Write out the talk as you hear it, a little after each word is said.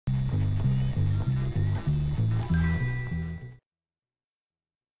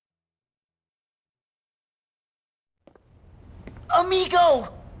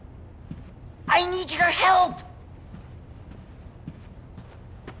Amigo! I need your help!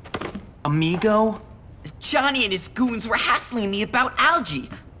 Amigo? Johnny and his goons were hassling me about Algie.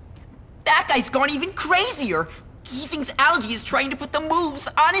 That guy's gone even crazier. He thinks Algie is trying to put the moves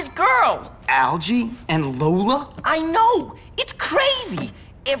on his girl. Algie and Lola? I know! It's crazy!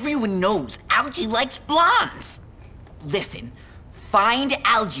 Everyone knows Algie likes blondes. Listen, find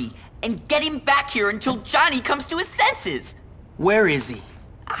Algie and get him back here until Johnny comes to his senses. Where is he?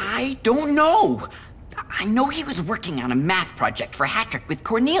 I don't know. I know he was working on a math project for Hattrick with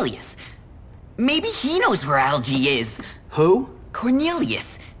Cornelius. Maybe he knows where Algie is. Who?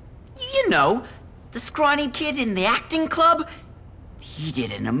 Cornelius. You know, the scrawny kid in the acting club. He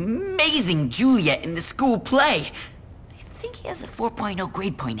did an amazing Juliet in the school play. I think he has a 4.0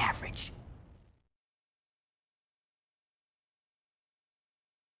 grade point average.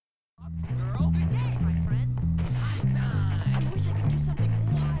 Girl, good day, my friend. I wish I could do something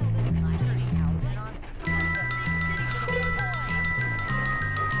wild and exciting out than on big city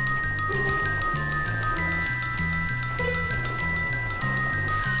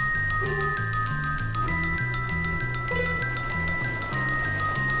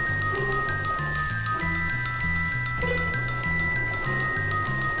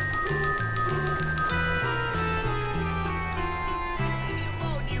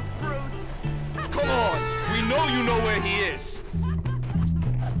Come on, we know you know where he is.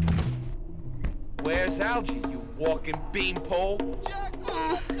 Where's Algie, you walking beanpole?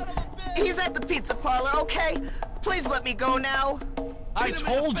 He's at the pizza parlor, okay? Please let me go now. I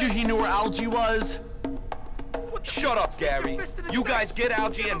told you he knew where Algie was. Shut up, Gary. You guys get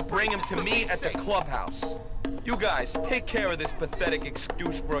Algie and bring him to me at the clubhouse. You guys, take care of this pathetic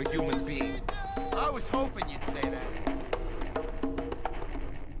excuse for a human being. I was hoping you'd say that.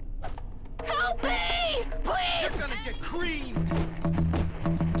 Help me! Please! You're gonna get creamed!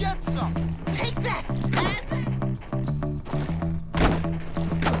 Get some! Take that!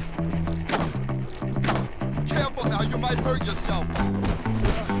 Careful now, you might hurt yourself.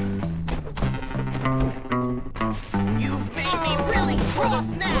 You've made me really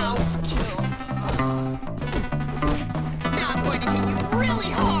cross now! Now I'm going to hit you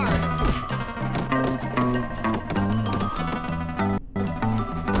really hard!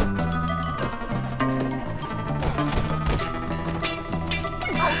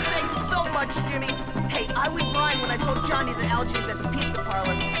 Oh, thanks so much, Jimmy. Hey, I was lying when I told Johnny that Algie's at the pizza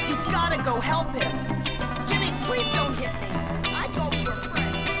parlor. You gotta go help him. Jimmy, please don't hit me. I go for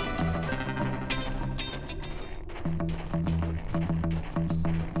friends.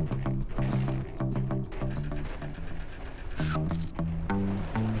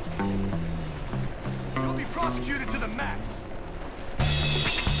 You'll be prosecuted to the max.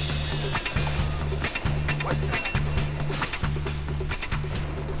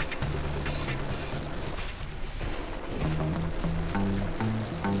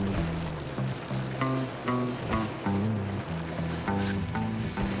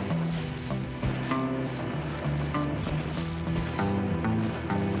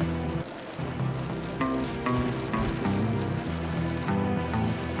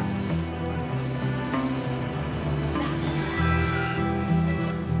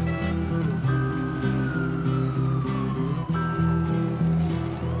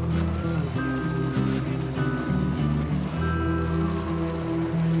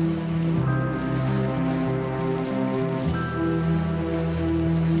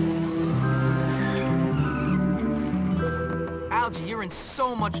 Algie, you're in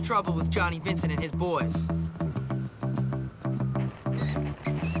so much trouble with Johnny Vincent and his boys.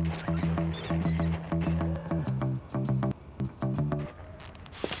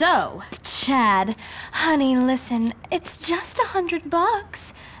 So, Chad, honey, listen, it's just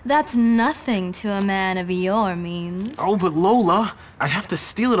 $100. That's nothing to a man of your means. Oh, but Lola, I'd have to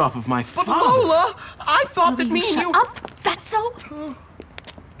steal it off of my father. But Lola, I thought that Will me you and shut you... up, fatso?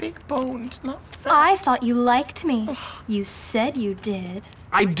 Big boned, not fat. I thought you liked me. You said you did.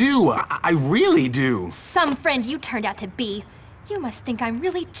 I do. I really do. Some friend you turned out to be. You must think I'm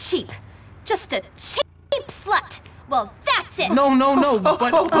really cheap. Just a cheap slut. Well, that's it. No, but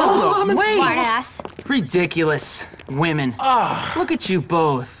Lola, wait. Smartass. Ridiculous. Women. Look at you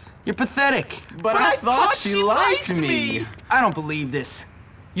both. You're pathetic. But I thought she liked me. I don't believe this.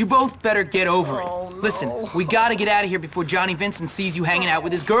 You both better get over it. Oh, no. Listen, we gotta get out of here before Johnny Vincent sees you hanging out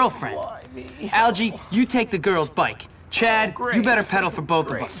with his girlfriend. Why me? Algie, you take the girl's bike. Chad, Great. you better pedal for both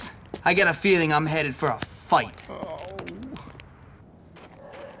of us. I got a feeling I'm headed for a fight.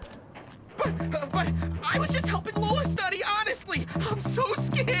 But I was just helping Lola study, honestly. I'm so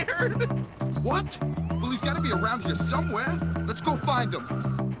scared. What? Well, he's got to gotta be around here somewhere. Let's go find him.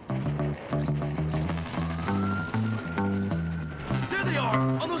 There they are,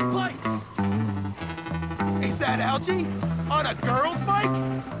 on those bikes! Is that Algie? On a girl's bike?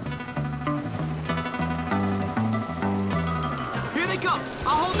 Here they come.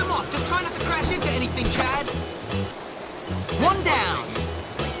 I'll hold them off. Just try not to crash into anything, Chad. One down.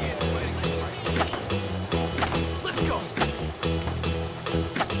 Let's go.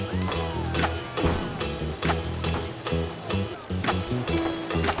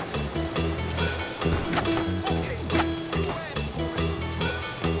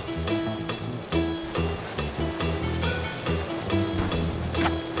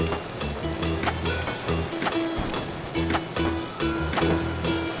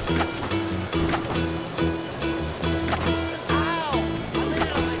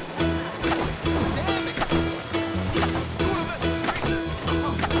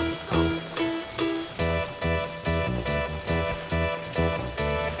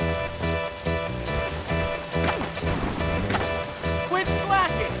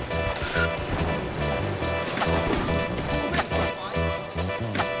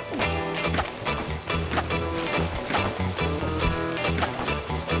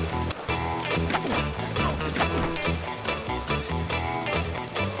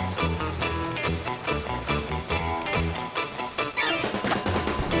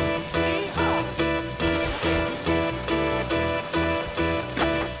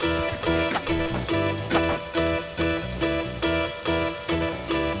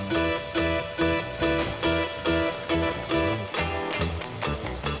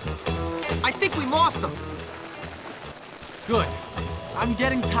 Good. I'm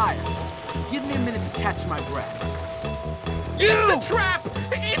getting tired. Give me a minute to catch my breath. It's a trap!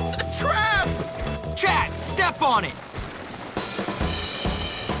 It's a trap! Chad, step on it!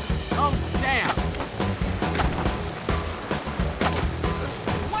 Oh, damn.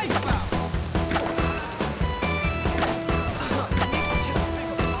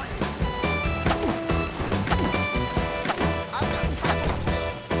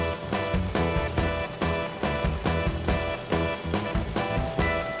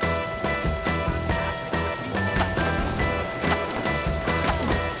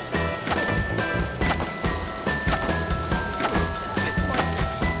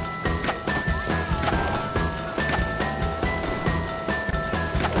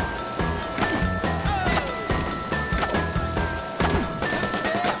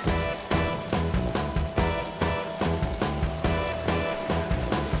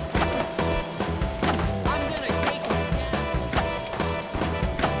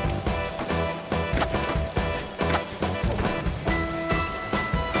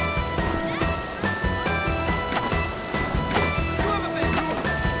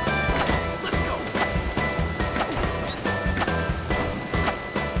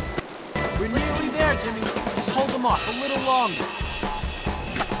 Off a little longer.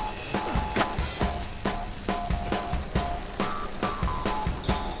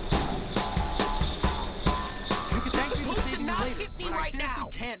 You're supposed to not hit me right now.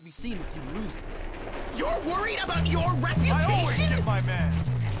 Can't be seen with you losing. You're worried about your reputation? I always get my man.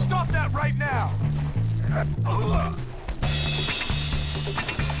 Stop that right now.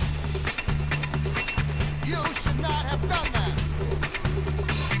 You should not have done that.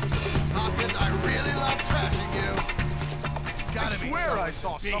 Hopkins, I really love trashing you. I swear I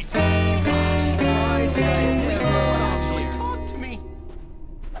saw something. Gosh, why did I think you would actually talk to me?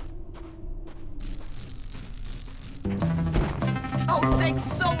 Oh, thanks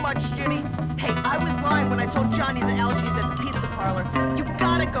so much, Jimmy. Hey, I was lying when I told Johnny that Algie's at the pizza parlor. You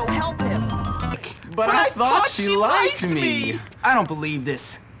gotta go help him. But I thought she liked me. I don't believe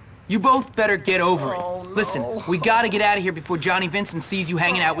this. You both better get over it. Listen, we gotta get out of here before Johnny Vincent sees you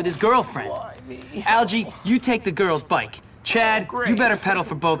hanging out with his girlfriend. Algie, you take the girl's bike. Chad, you better pedal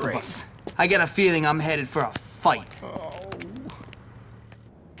for both of us. I get a feeling I'm headed for a fight.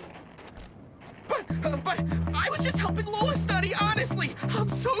 But I was just helping Lola study, honestly. I'm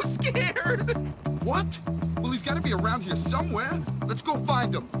so scared. What? Well, he's got to be around here somewhere. Let's go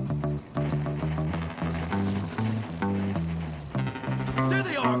find him. There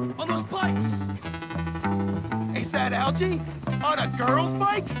they are, on those bikes. Is that Algie? On a girl's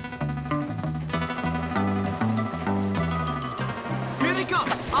bike? Here they come.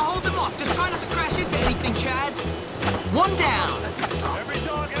 I'll hold them off. Just try not to crash into anything, Chad. One down. Every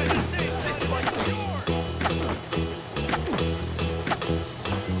dog has his day. This bike's yours.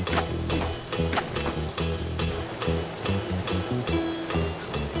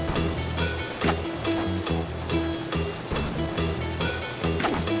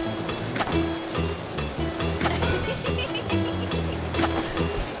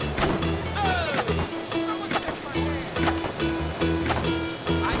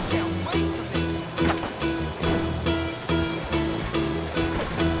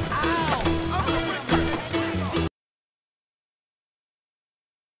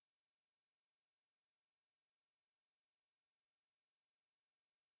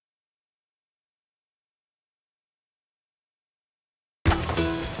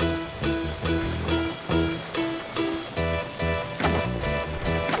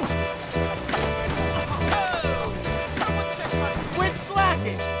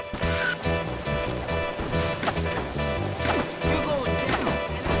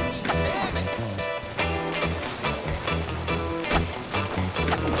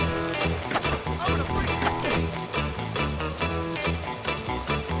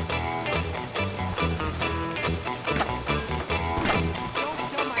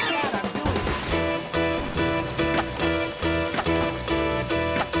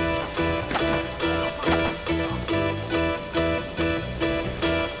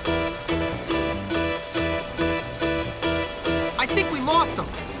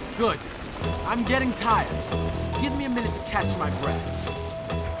 Good. I'm getting tired. Give me a minute to catch my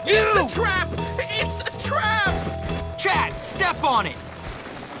breath. It's a trap! It's a trap! Chad, step on it!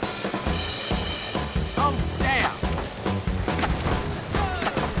 Oh, damn!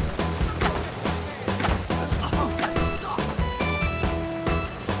 Oh, that sucked!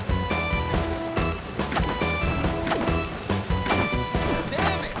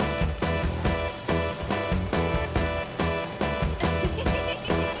 Damn it!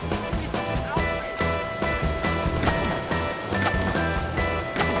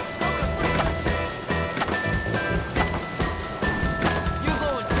 You're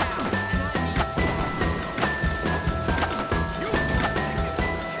going down.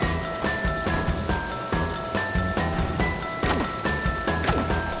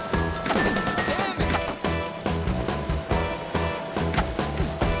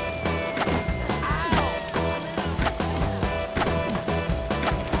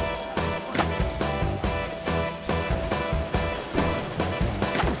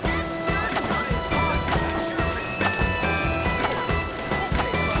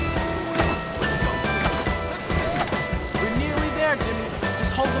 We're nearly there, Jimmy.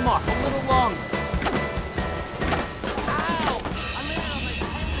 Just hold them off a little longer.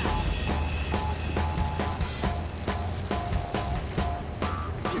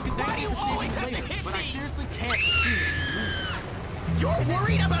 You can thank me for saving me later, but I seriously can't see it. You're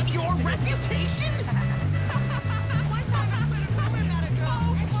worried about your reputation? One time I put a rumor about a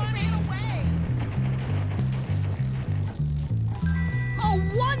girl and she ran away. Oh,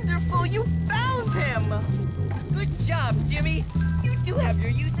 wonderful! You found him! Good job, Jimmy. You do have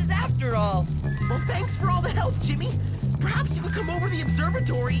your uses after all. Well, thanks for all the help, Jimmy. Perhaps you could come over to the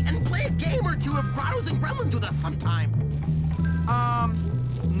observatory and play a game or two of Grottos and Gremlins with us sometime.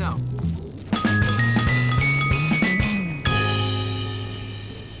 No.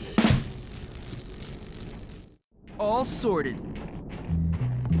 All sorted.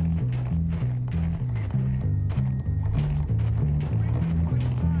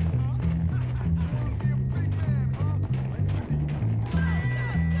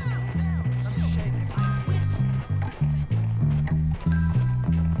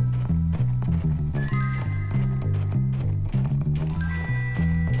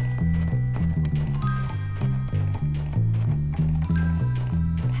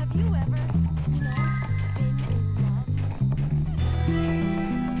 Have you ever, been in love?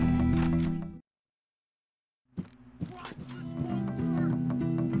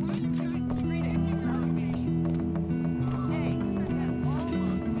 Greetings, interrogations. Hey, that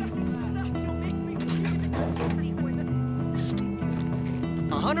almost. Stop, you'll make me sequences.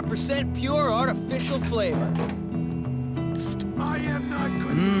 100% pure artificial flavor. I am not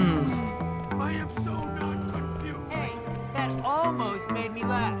confused. I am so not confused. Hey, that almost made me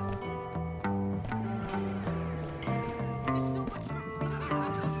laugh. There's so much graffiti.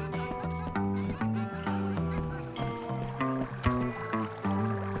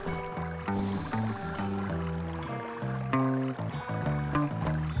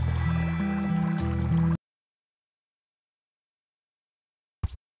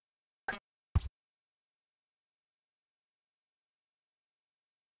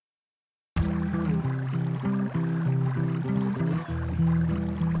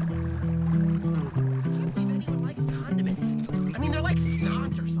 Can't believe anyone likes condiments. I mean, they're like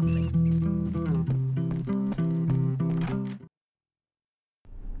snot or something.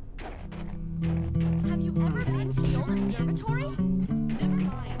 Have you ever been to the old observatory? Never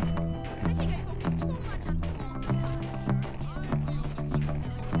mind. I think I focus too much on school sometimes.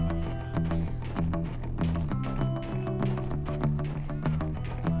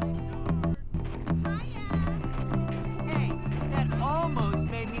 Hey, that almost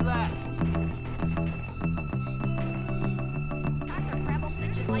made me laugh. Dr. Crabble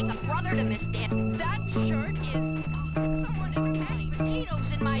snitches like a brother to Miss Dan. That shirt is... Someone mashed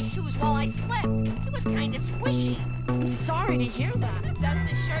potatoes in my shoes while I slept. It was kind of squishy. I'm sorry to hear that. Does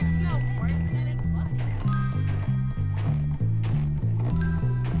the shirt smell worse than it looks?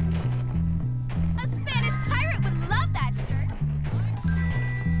 A Spanish pirate would love that shirt.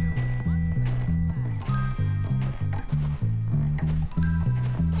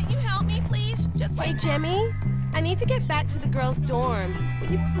 Can you help me, please? Just Hey, like Jimmy, I need to get back to the girls' dorm.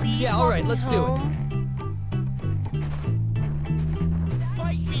 Would you please Yeah, walk all right, me let's do it. home?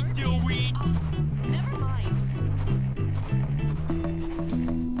 Never mind.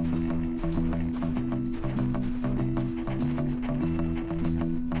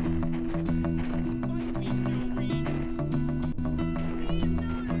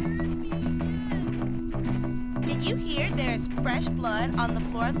 Did you hear there's fresh blood on the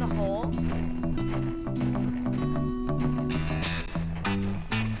floor of the hole?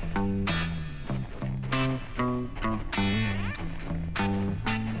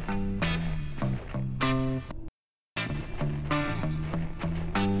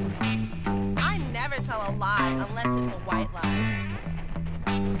 I never tell a lie unless it's a white lie.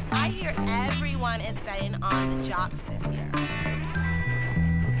 I hear everyone is betting on the Jocks this year.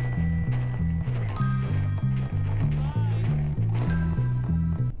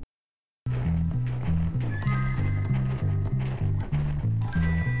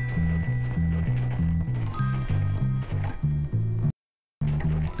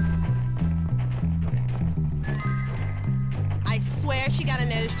 I swear she got a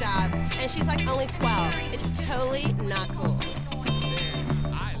nose job, and she's like only 12. It's totally not cool.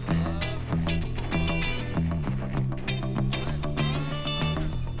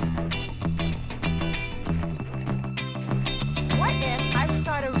 What if I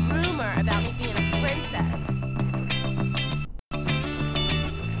start a rumor about me being a princess?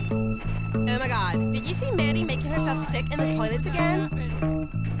 Oh my god, did you see Maddie making herself sick in the toilets again?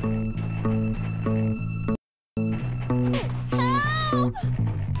 Help!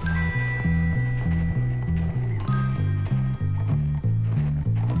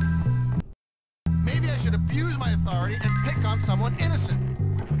 Maybe I should abuse my authority and pick on someone innocent.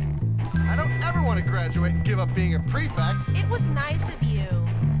 I don't ever want to graduate and give up being a prefect. It was nice of you.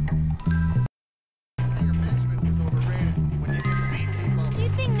 Anger management is overrated when you can beat people. Do you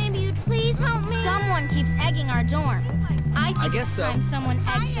think maybe you'd please help me? Someone keeps egging our dorm. I think guess it's so. time someone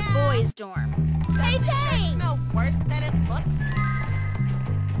egged the boys' dorm. Does the shirt smell worse than it looks?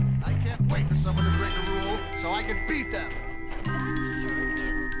 I can't wait for someone to break a rule so I can beat them.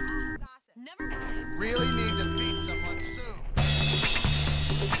 Really need to beat someone soon.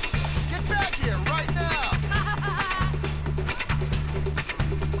 Get back here right now!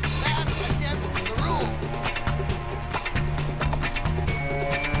 That's against the rules.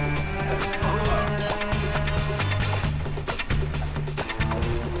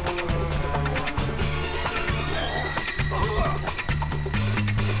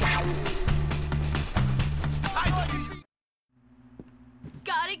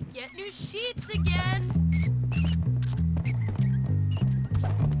 Gotta get new sheets again.